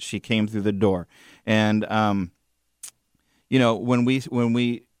than that she came through the door. And, when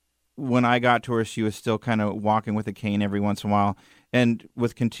we when I got to her, she was still kind of walking with a cane every once in a while. And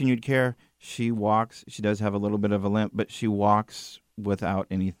with continued care, she walks. She does have a little bit of a limp, but she walks without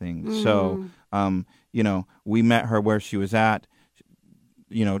anything. So, we met her where she was at.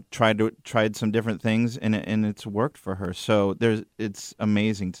 Tried some different things, and it's worked for her. So it's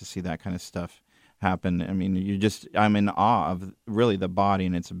amazing to see that kind of stuff happen. I mean, I'm in awe of really the body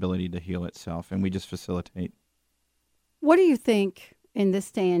and its ability to heal itself, and we just facilitate. What do you think in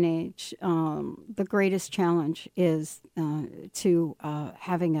this day and age the greatest challenge is to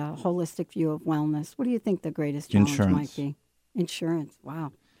having a holistic view of wellness? What do you think the greatest challenge might be? Insurance.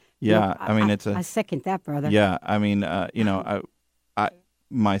 Wow. Yeah, I second that, brother. Yeah, I mean, I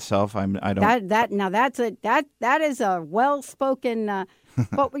myself, I don't. That is a well-spoken.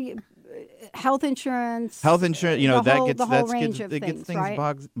 Health insurance. Health insurance, it gets things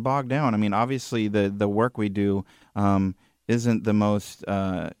right? bogged down. I mean, obviously the work we do isn't the most.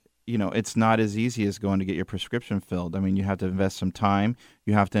 It's not as easy as going to get your prescription filled. I mean, you have to invest some time,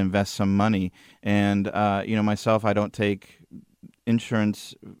 you have to invest some money, and myself, I don't take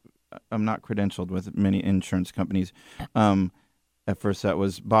insurance. I'm not credentialed with many insurance companies. At first, that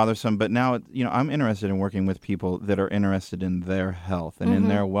was bothersome, but now, I'm interested in working with people that are interested in their health and in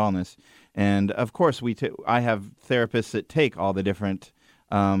their wellness. And of course, I have therapists that take all the different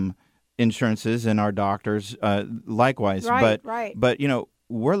insurances, and our doctors likewise. Right. But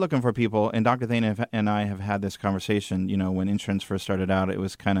we're looking for people, and Dr. Thain and I have had this conversation. When insurance first started out, it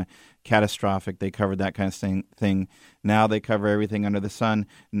was kind of catastrophic. They covered that kind of thing. Now they cover everything under the sun.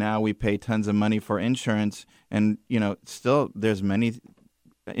 Now we pay tons of money for insurance, and still there's many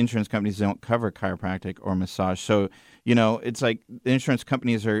insurance companies that don't cover chiropractic or massage. So it's like the insurance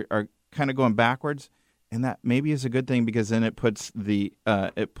companies are kind of going backwards. And that maybe is a good thing, because then it puts people's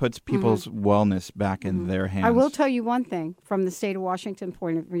wellness back in their hands. I will tell you one thing from the state of Washington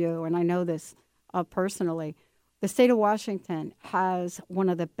point of view, and I know this personally. The state of Washington has one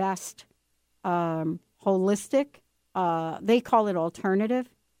of the best holistic. They call it alternative,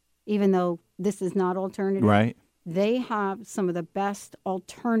 even though this is not alternative. Right. They have some of the best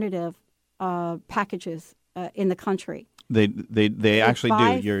alternative packages in the country. They actually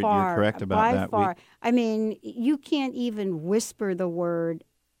do. You're correct about that. By far. I mean, you can't even whisper the word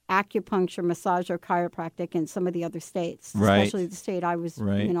acupuncture, massage, or chiropractic in some of the other states, especially the state I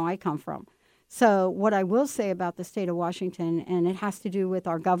come from. So what I will say about the state of Washington, and it has to do with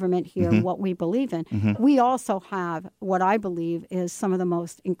our government here, what we believe in, we also have what I believe is some of the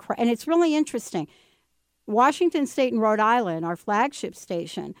most and it's really interesting. Washington State and Rhode Island, our flagship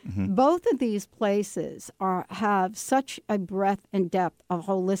station, both of these places have such a breadth and depth of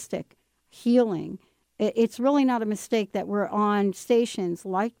holistic healing. It's really not a mistake that we're on stations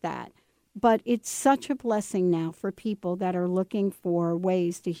like that, but it's such a blessing now for people that are looking for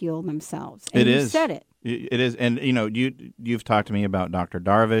ways to heal themselves. And you said it. It is. And, you've talked to me about Dr.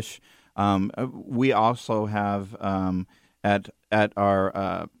 Darvish. We also have at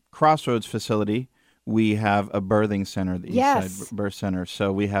our Crossroads facility, we have a birthing center, the Eastside Birth Center.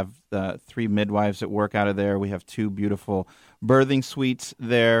 So we have 3 midwives that work out of there. We have 2 beautiful birthing suites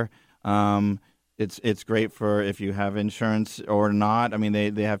there. It's great for if you have insurance or not. I mean,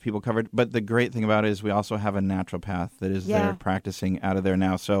 they have people covered. But the great thing about it is we also have a naturopath that is there practicing out of there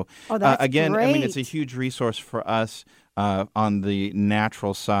now. So again, great. I mean, it's a huge resource for us on the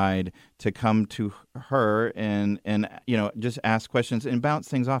natural side to come to her and just ask questions and bounce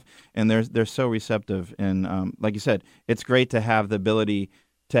things off. And they're so receptive. And like you said, it's great to have the ability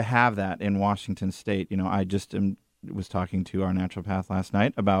to have that in Washington State. I just was talking to our naturopath last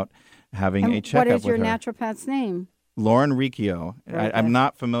night about having a checkup with her. What is your naturopath's name? Lauren Riccio. I'm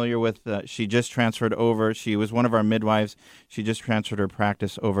not familiar with. She just transferred over. She was one of our midwives. She just transferred her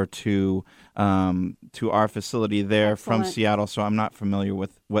practice over to our facility there from Seattle. So I'm not familiar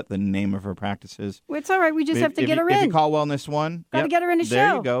with what the name of her practice is. Well, it's all right. We just have to get her in. If you call WellnessOne, got to get her in the show.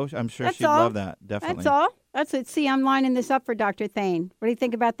 There you go. I'm sure she'd love that. Definitely. That's all. That's it. See, I'm lining this up for Dr. Thain. What do you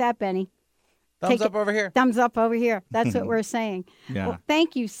think about that, Benny? Thumbs up over here. Thumbs up over here. That's what we're saying. Yeah. Well,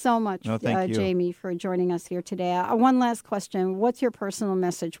 thank you so much, Jayme, for joining us here today. One last question. What's your personal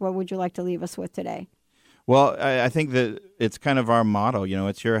message? What would you like to leave us with today? Well, I think that it's kind of our motto.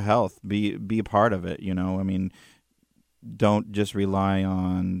 It's your health. Be a part of it. I mean, don't just rely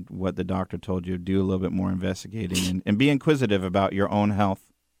on what the doctor told you. Do a little bit more investigating and be inquisitive about your own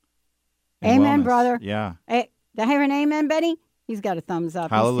health. Amen, wellness. Brother. Yeah. Hey, did I hear an amen, Betty? He's got a thumbs up.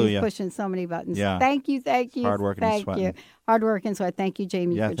 Hallelujah. He's pushing so many buttons. Yeah. Thank you. Hard working and sweating. Thank you. Hard work and sweat. Thank you,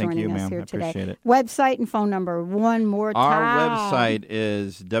 Jayme, for joining us here today. Appreciate it. Website and phone number one more time. Our website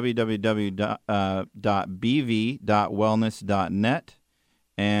is www.bv.wellness.net.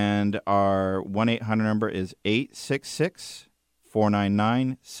 And our 1-800 number is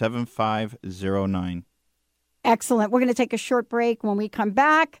 866-499-7509. Excellent. We're going to take a short break. When we come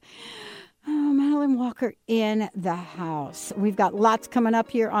back, Madeline Walker in the house. We've got lots coming up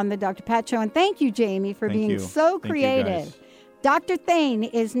here on the Dr. Pat Show. And thank you, Jayme, for being so creative. Dr. Thain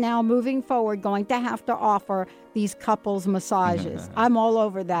is now moving forward, going to have to offer these couples massages. I'm all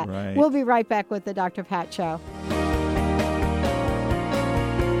over that. Right. We'll be right back with the Dr. Pat Show.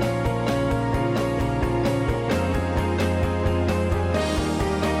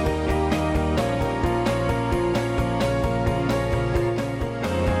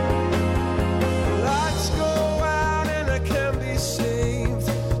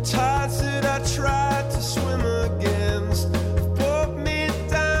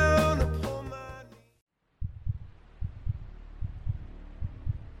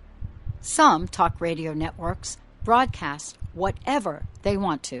 Some talk radio networks broadcast whatever they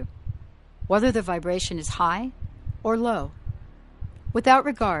want to, whether the vibration is high or low, without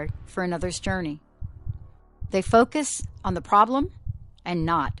regard for another's journey. They focus on the problem and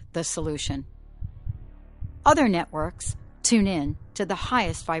not the solution. Other networks tune in to the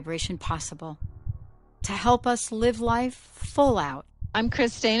highest vibration possible to help us live life full out. I'm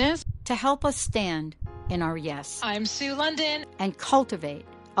Christina. To help us stand in our yes. I'm Sue London. And cultivate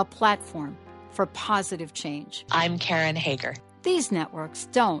a platform for positive change. I'm Karen Hager. These networks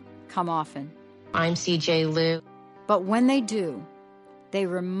don't come often. I'm CJ Liu. But when they do, they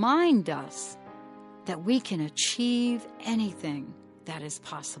remind us that we can achieve anything that is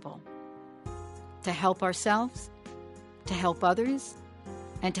possible. To help ourselves, to help others,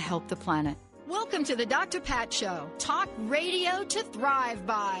 and to help the planet. Welcome to the Dr. Pat Show. Talk radio to thrive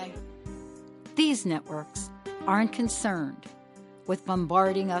by. These networks aren't concerned with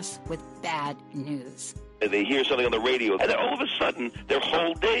bombarding us with bad news. They hear something on the radio, and then all of a sudden, their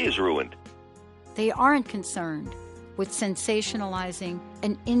whole day is ruined. They aren't concerned with sensationalizing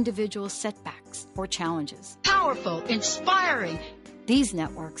an individual's setbacks or challenges. Powerful, inspiring. These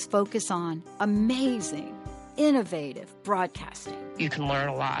networks focus on amazing, innovative broadcasting. You can learn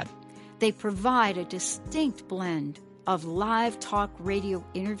a lot. They provide a distinct blend of live talk radio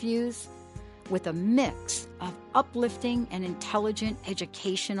interviews with a mix of uplifting and intelligent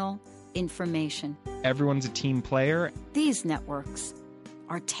educational information. Everyone's a team player. These networks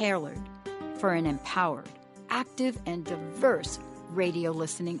are tailored for an empowered, active, and diverse radio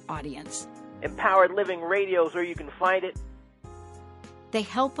listening audience. Empowered Living Radio is where you can find it. They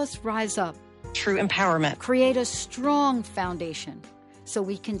help us rise up. True empowerment. Create a strong foundation so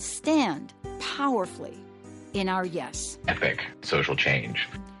we can stand powerfully in our yes. Epic social change.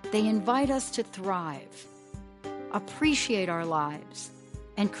 They invite us to thrive, appreciate our lives,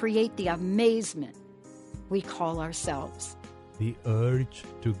 and create the amazement we call ourselves. The urge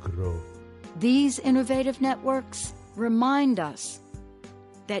to grow. These innovative networks remind us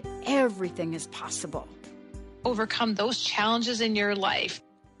that everything is possible. Overcome those challenges in your life.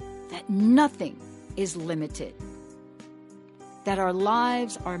 That nothing is limited. That our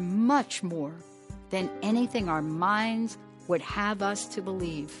lives are much more than anything our minds would have us to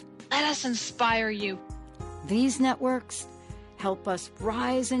believe. Let us inspire you. These networks help us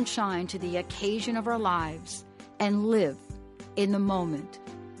rise and shine to the occasion of our lives and live in the moment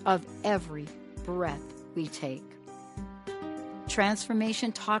of every breath we take.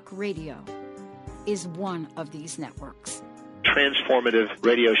 Transformation Talk Radio is one of these networks. Transformative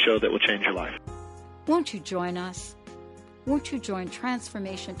radio show that will change your life. Won't you join us? Won't you join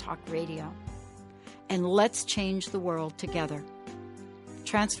Transformation Talk Radio? And let's change the world together.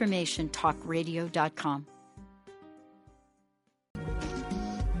 TransformationTalkRadio.com.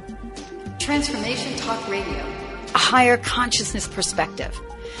 Transformation Talk Radio, a higher consciousness perspective.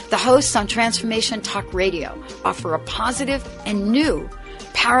 The hosts on Transformation Talk Radio offer a positive and new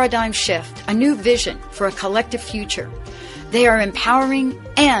paradigm shift, a new vision for a collective future. They are empowering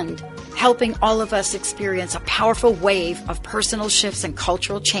and helping all of us experience a powerful wave of personal shifts and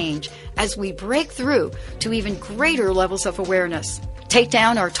cultural change as we break through to even greater levels of awareness. Take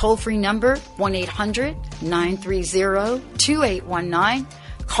down our toll-free number, 1-800-930-2819.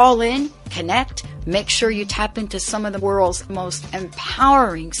 Call in, connect, make sure you tap into some of the world's most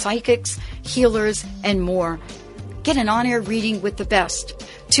empowering psychics, healers, and more. Get an on-air reading with the best.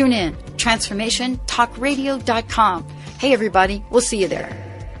 Tune in, TransformationTalkRadio.com. Hey, everybody, we'll see you there.